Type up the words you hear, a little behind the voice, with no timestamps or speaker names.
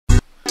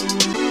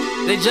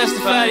They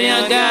justify the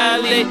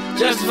ungodly,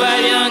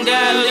 justify the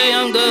ungodly.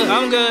 I'm good,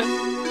 I'm good.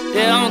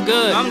 Yeah, I'm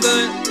good, I'm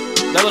good.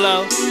 Double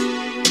O,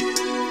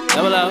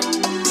 double O.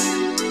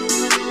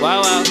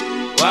 Wow, wow,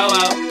 wow,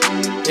 wow.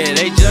 Yeah,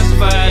 they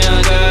justify the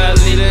ungodly.